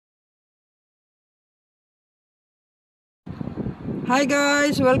Hi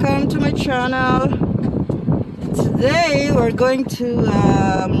guys, welcome to my channel. Today we're going to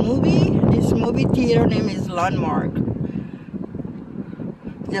a movie. This movie theater name is Landmark.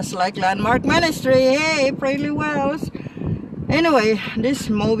 Just like Landmark Ministry. Hey, Prailey Wells. Anyway, this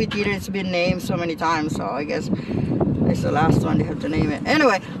movie theater has been named so many times, so I guess it's the last one they have to name it.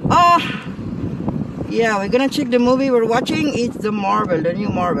 Anyway, yeah, we're gonna check the movie we're watching. It's the Marvel, the new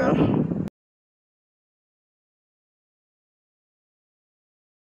Marvel.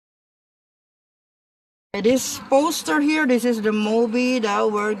 This poster here, this is the movie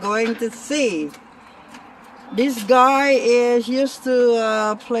that we're going to see. This guy is used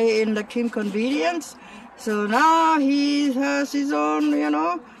to play in the Kim Convenience, so now he has his own,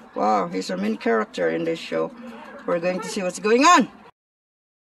 wow, he's a main character in this show. We're going to see what's going on.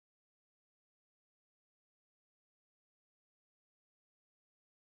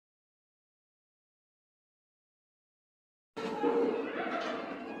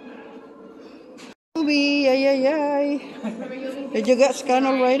 Movie, ay. Did you get scanned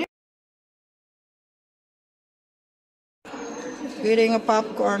already? Eating a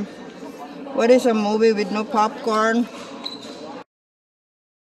popcorn. What is a movie with no popcorn?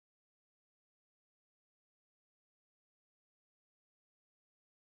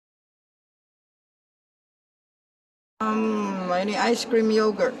 Any ice cream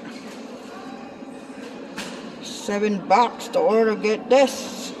yogurt. $7 to order. Get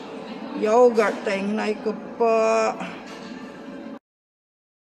this yogurt thing. Like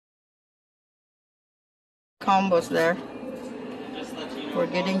combos there. We're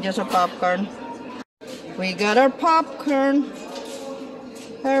getting just a popcorn. We got our popcorn.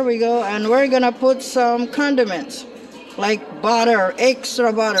 There we go. And we're gonna put some condiments like butter,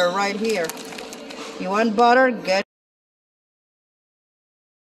 extra butter right here. You want butter? Get.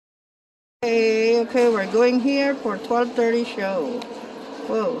 Okay, we're going here for 12:30 show.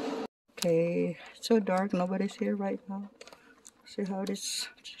 Whoa. Okay, it's so dark. Nobody's here right now. See how this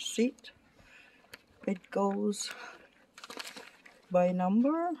seat? It goes by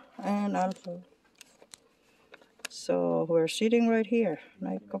number and also. So we're sitting right here.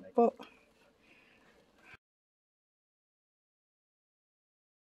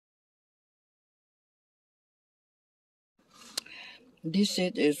 This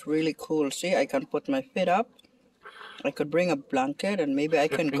seat is really cool. See, I can put my feet up. I could bring a blanket and maybe I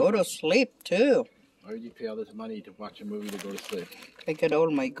can go to sleep too. Why would you pay all this money to watch a movie to go to sleep? I get all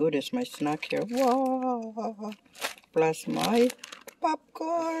my goodies, my snack here. Wow. Plus my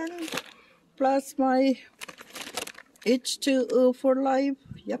popcorn. Plus my H2O for life.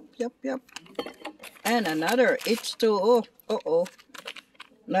 Yep. And another H2O. Uh-oh.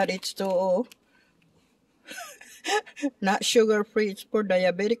 Not H2O. Not sugar-free. It's for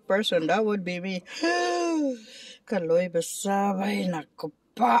diabetic person. That would be me. Kaloy basabay. Naku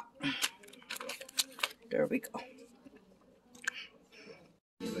pa. There we go.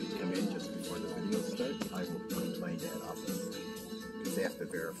 Anybody come in just before the video starts, I will put my dad off because they have to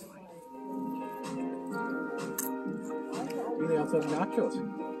verify. They also have nachos.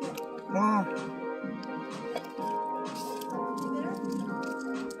 Wow.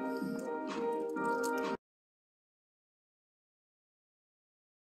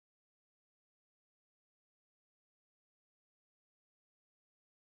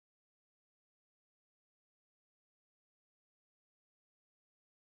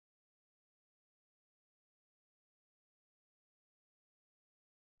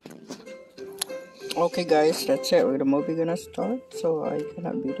 Okay guys, that's it. The movie gonna start, so I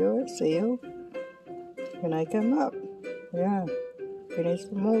cannot video it. See you when I come up. Yeah, finish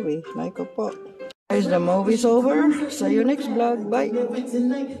the movie. Like a pop. Guys, the movie's over. See you next vlog. Bye.